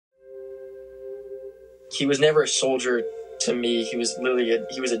He was never a soldier to me. He was literally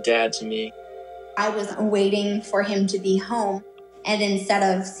he was a dad to me. I was waiting for him to be home, and instead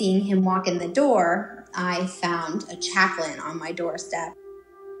of seeing him walk in the door, I found a chaplain on my doorstep.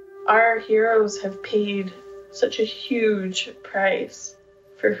 Our heroes have paid such a huge price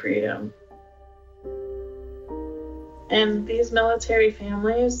for freedom. And these military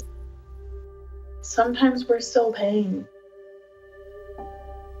families, sometimes we're still paying.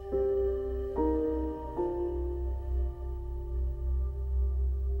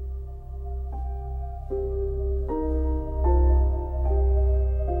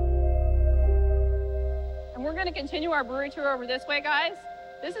 And we're going to continue our brewery tour over this way, guys.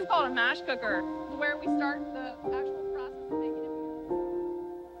 This is called a mash cooker, where we start the actual process of making it.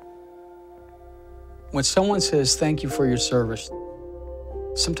 When someone says thank you for your service,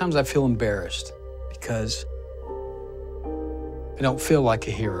 sometimes I feel embarrassed because I don't feel like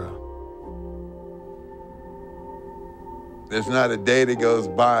a hero. There's not a day that goes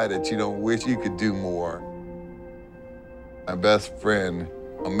by that you don't wish you could do more. My best friend,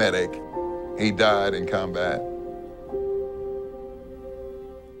 a medic, he died in combat.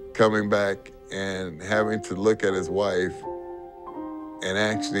 Coming back and having to look at his wife and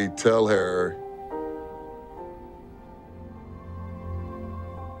actually tell her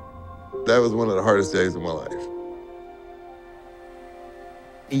that was one of the hardest days of my life.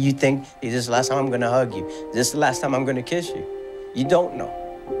 You think, is this the last time I'm gonna hug you? Is this the last time I'm gonna kiss you? You don't know.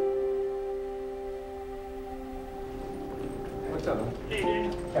 What's up, man?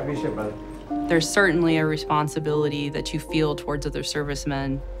 Hey, happy shit, brother. There's certainly a responsibility that you feel towards other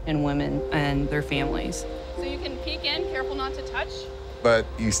servicemen and women and their families. So you can peek in, careful not to touch. But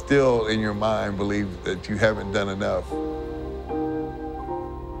you still, in your mind, believe that you haven't done enough.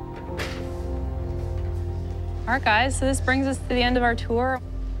 All right, guys, so this brings us to the end of our tour.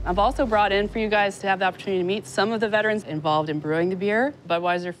 I've also brought in for you guys to have the opportunity to meet some of the veterans involved in brewing the beer,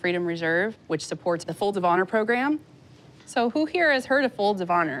 Budweiser Freedom Reserve, which supports the Folds of Honor program. So who here has heard of Folds of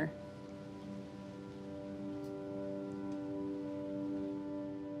Honor?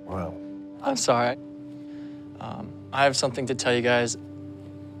 Wow. I'm sorry. I have something to tell you guys.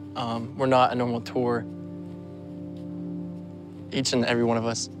 We're not a normal tour. Each and every one of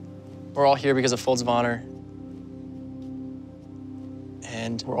us. We're all here because of Folds of Honor.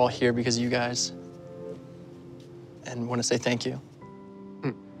 And we're all here because of you guys. And want to say thank you.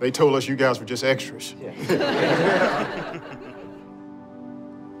 They told us you guys were just extras.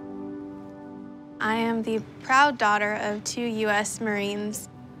 I am the proud daughter of 2 U.S. Marines.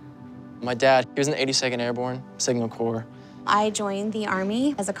 My dad, he was in the 82nd Airborne, Signal Corps. I joined the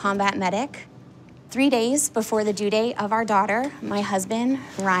Army as a combat medic. 3 days before the due date of our daughter, my husband,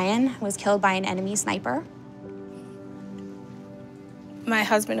 Ryan, was killed by an enemy sniper. My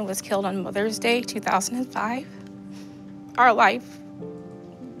husband was killed on Mother's Day, 2005. Our life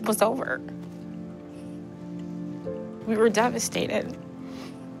was over. We were devastated.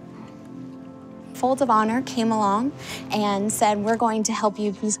 Folds of Honor came along and said, we're going to help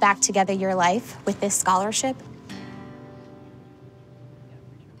you piece back together your life with this scholarship.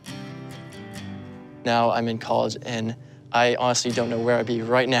 Now I'm in college, and I honestly don't know where I'd be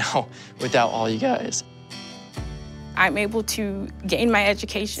right now without all you guys. I'm able to gain my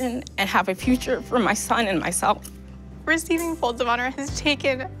education and have a future for my son and myself. Receiving Folds of Honor has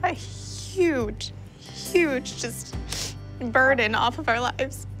taken a huge, huge just burden off of our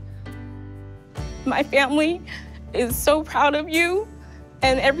lives. My family is so proud of you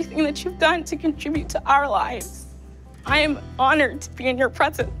and everything that you've done to contribute to our lives. I am honored to be in your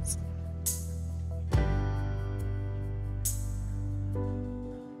presence.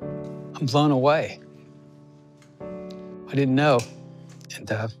 I'm blown away. I didn't know.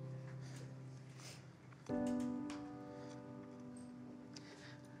 And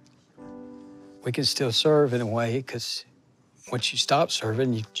we can still serve in a way, because once you stop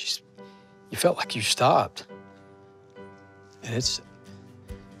serving, you felt like you stopped. And it's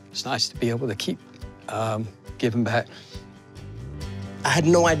nice to be able to keep giving back. I had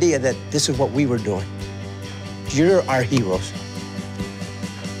no idea that this is what we were doing. You're our heroes.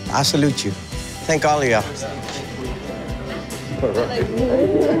 I salute you. Thank all of y'all.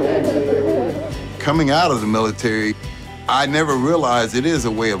 Coming out of the military, I never realized it is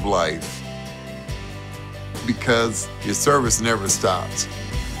a way of life, because your service never stops.